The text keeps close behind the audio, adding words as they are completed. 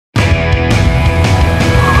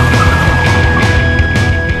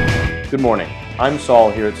Good morning, I'm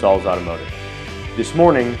Saul here at Saul's Automotive. This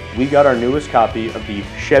morning, we got our newest copy of the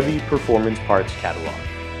Chevy Performance Parts catalog.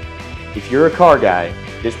 If you're a car guy,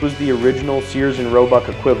 this was the original Sears and Roebuck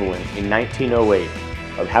equivalent in 1908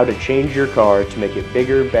 of how to change your car to make it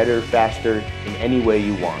bigger, better, faster in any way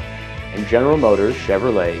you want. And General Motors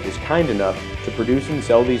Chevrolet is kind enough to produce and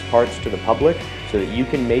sell these parts to the public so that you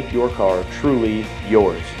can make your car truly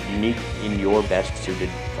yours, unique in your best suited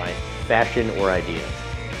fashion or idea.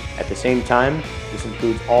 At the same time, this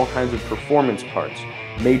includes all kinds of performance parts,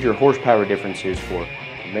 major horsepower differences for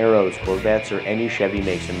Camaros, Corvettes, or any Chevy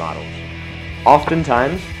makes and models.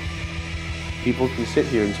 Oftentimes, people can sit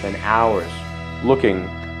here and spend hours looking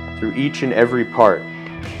through each and every part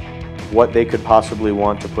what they could possibly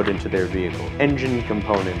want to put into their vehicle. Engine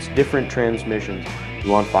components, different transmissions.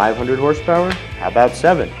 You want 500 horsepower? How about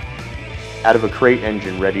 7? Out of a crate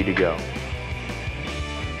engine ready to go.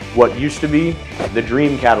 What used to be the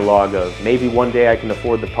dream catalog of maybe one day I can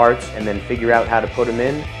afford the parts and then figure out how to put them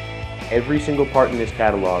in, every single part in this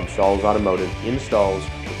catalog Saul's Automotive installs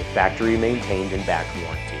with a factory maintained and back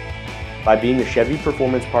warranty. By being a Chevy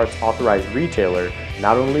Performance Parts authorized retailer,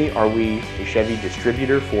 not only are we a Chevy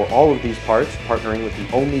distributor for all of these parts, partnering with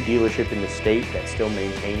the only dealership in the state that still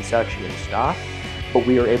maintains such in stock, but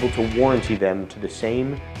we are able to warranty them to the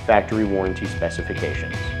same factory warranty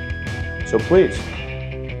specifications. So please,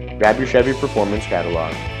 grab your Chevy Performance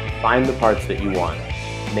catalog, find the parts that you want,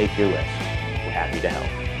 make your list. We're happy to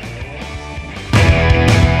help.